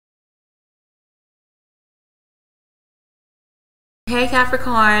Hey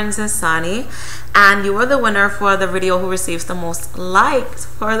Capricorns, it's Sunny, and you are the winner for the video who receives the most likes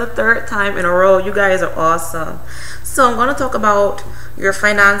for the third time in a row. You guys are awesome. So I'm going to talk about your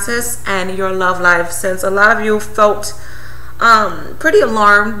finances and your love life, since a lot of you felt pretty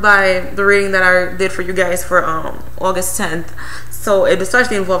alarmed by the reading that I did for you guys for August 10th. So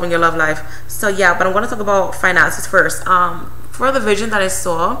especially involving your love life. So yeah, but I'm going to talk about finances first. For the vision that I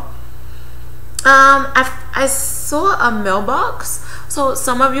saw, I saw a mailbox. So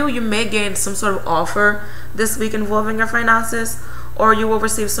some of you may gain some sort of offer this week involving your finances, or you will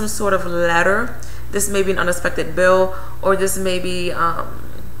receive some sort of letter. This may be an unexpected bill, or this may be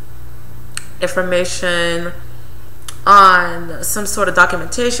information on some sort of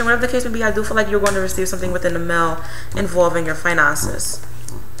documentation. Whatever the case may be, I do feel like you're going to receive something within the mail involving your finances.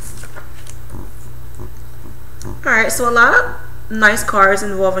 Alright, so a lot of nice cards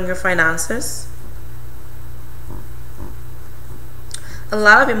involving your finances. A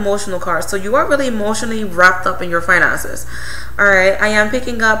lot of emotional cards. So you are really emotionally wrapped up in your finances. Alright, I am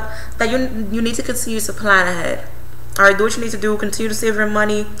picking up that you need to continue to plan ahead. Alright, do what you need to do. Continue to save your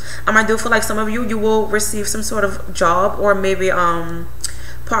money. I do feel like some of you will receive some sort of job, or maybe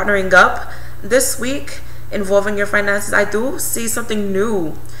partnering up this week involving your finances. I do see something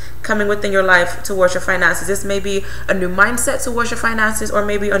new coming within your life towards your finances. This may be a new mindset towards your finances, or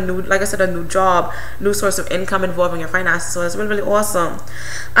maybe a new, like I said, a new job, new source of income involving your finances. So it's really, really awesome.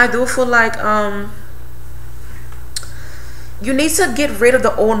 I do feel like you need to get rid of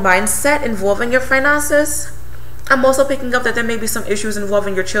the old mindset involving your finances. I'm also picking up that there may be some issues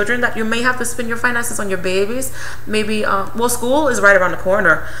involving your children, that you may have to spend your finances on your babies. Maybe, well, school is right around the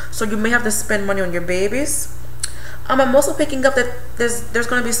corner, so you may have to spend money on your babies. I'm also picking up that there's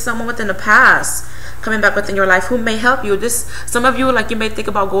going to be someone within the past coming back within your life who may help you. Some of you, like, you may think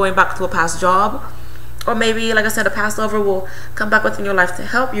about going back to a past job, or maybe, like I said, a past lover will come back within your life to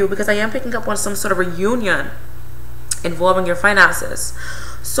help you, because I am picking up on some sort of reunion involving your finances.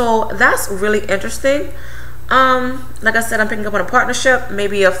 So that's really interesting. Like I said, I'm picking up on a partnership.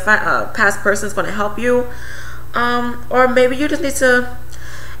 Maybe a past person is going to help you, or maybe you just need to,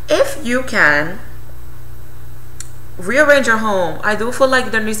 if you can, rearrange your home. I do feel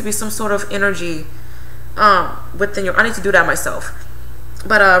like there needs to be some sort of energy within your, I need to do that myself,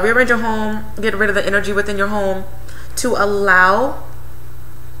 but rearrange your home, get rid of the energy within your home to allow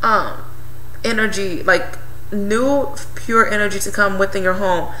energy, like new pure energy, to come within your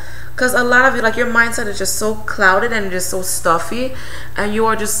home. Because a lot of you, like, your mindset is just so clouded and just so stuffy, and you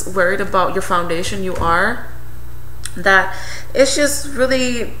are just worried about your foundation you are, that it's just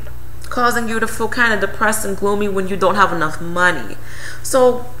really causing you to feel kind of depressed and gloomy when you don't have enough money.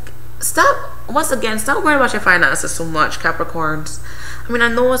 So once again, stop worrying about your finances so much, Capricorns. I mean, I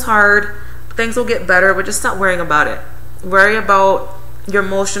know it's hard. Things will get better, but just stop worrying about it. Worry about your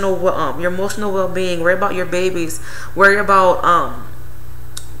emotional well-being. Worry about your babies. Worry about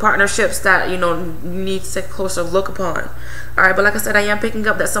partnerships that you need to take a closer look upon. All right, but like I said, I am picking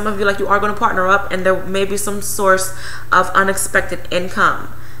up that some of you, like, you are going to partner up, and there may be some source of unexpected income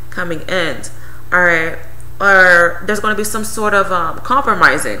coming in. All right, or there's going to be some sort of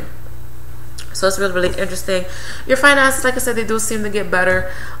compromising. So it's really, really interesting. Your finances, like I said, they do seem to get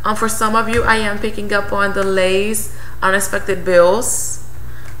better. For some of you, I am picking up on delays, unexpected bills.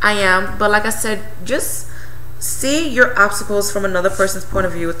 I am, but like I said, just see your obstacles from another person's point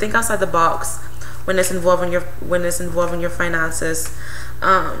of view. Think outside the box when it's involving your finances.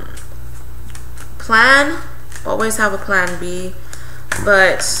 Plan, always have a plan B,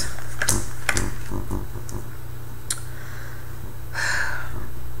 but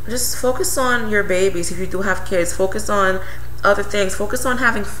just focus on your babies. If you do have kids, focus on other things. Focus on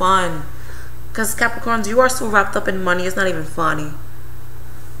having fun, because Capricorns, you are so wrapped up in money, it's not even funny.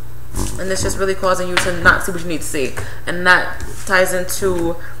 And it's just really causing you to not see what you need to see. And that ties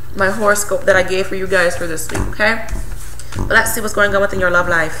into my horoscope that I gave for you guys for this week, okay? But let's see what's going on within your love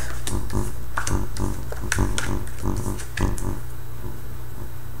life.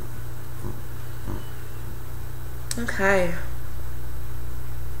 Okay.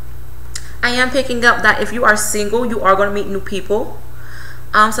 I am picking up that if you are single, you are going to meet new people.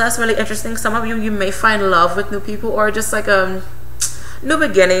 So that's really interesting. Some of you may find love with new people, or just like a new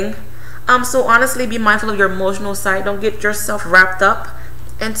beginning. So honestly, be mindful of your emotional side. Don't get yourself wrapped up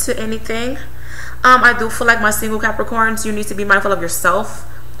into anything. I do feel like, my single Capricorns, you need to be mindful of yourself.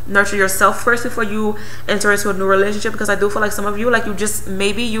 Nurture yourself first before you enter into a new relationship, because I do feel like some of you, like,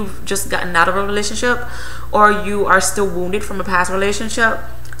 maybe you've just gotten out of a relationship, or you are still wounded from a past relationship.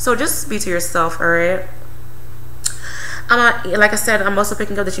 So just be to yourself, all right? Like I said, I'm also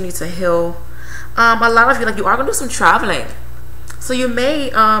picking up that you need to heal. A lot of you, like, you are going to do some traveling. So you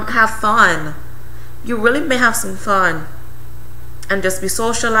may have fun. You really may have some fun and just be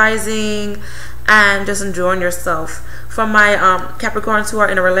socializing and just enjoying yourself. For my Capricorns who are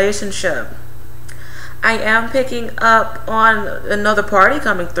in a relationship, I am picking up on another party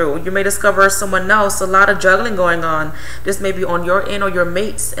coming through. You may discover someone else. A lot of juggling going on. This may be on your end or your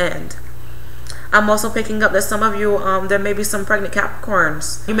mate's end. I'm also picking up that some of you, there may be some pregnant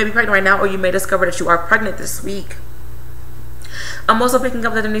Capricorns. You may be pregnant right now, or you may discover that you are pregnant this week. I'm also picking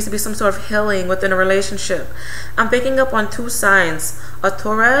up that there needs to be some sort of healing within a relationship. I'm picking up on two signs, a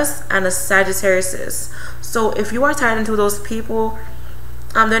Taurus and a Sagittarius. So if you are tied into those people,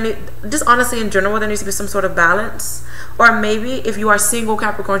 just honestly in general, there needs to be some sort of balance. Or maybe if you are single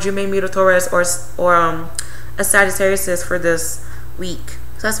Capricorns, you may meet a Taurus or a Sagittarius for this week.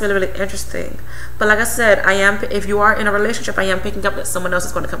 So that's really, really interesting. But like I said, if you are in a relationship, I am picking up that someone else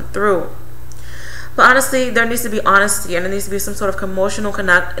is going to come through. But honestly, there needs to be honesty, and there needs to be some sort of emotional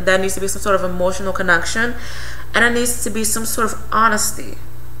connection, and there needs to be some sort of honesty.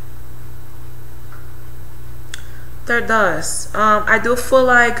 There does. I do feel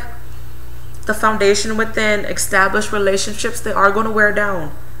like the foundation within established relationships, they are going to wear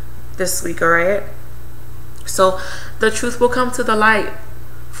down this week, alright? So the truth will come to the light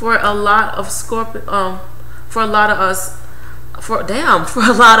for a lot of for a lot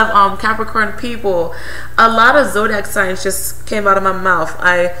of Capricorn people. A lot of zodiac signs just came out of my mouth.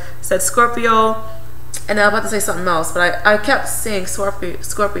 I said Scorpio, and I'm about to say something else, but I kept saying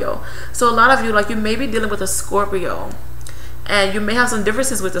Scorpio. So a lot of you, like, you may be dealing with a Scorpio, and you may have some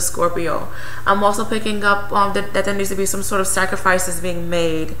differences with the Scorpio. I'm also picking up that there needs to be some sort of sacrifices being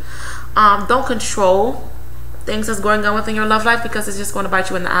made. Don't control things that's going on within your love life, because it's just going to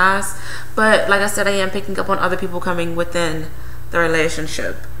bite you in the ass. But like I said, I am picking up on other people coming within the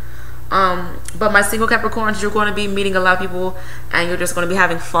relationship. But my single Capricorns, you're going to be meeting a lot of people, and you're just going to be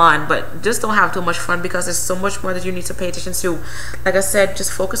having fun. But just don't have too much fun, because there's so much more that you need to pay attention to. Like I said,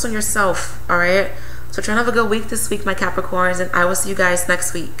 just focus on yourself, alright? So try to have a good week this week, my Capricorns, and I will see you guys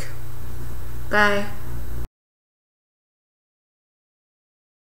next week. Bye.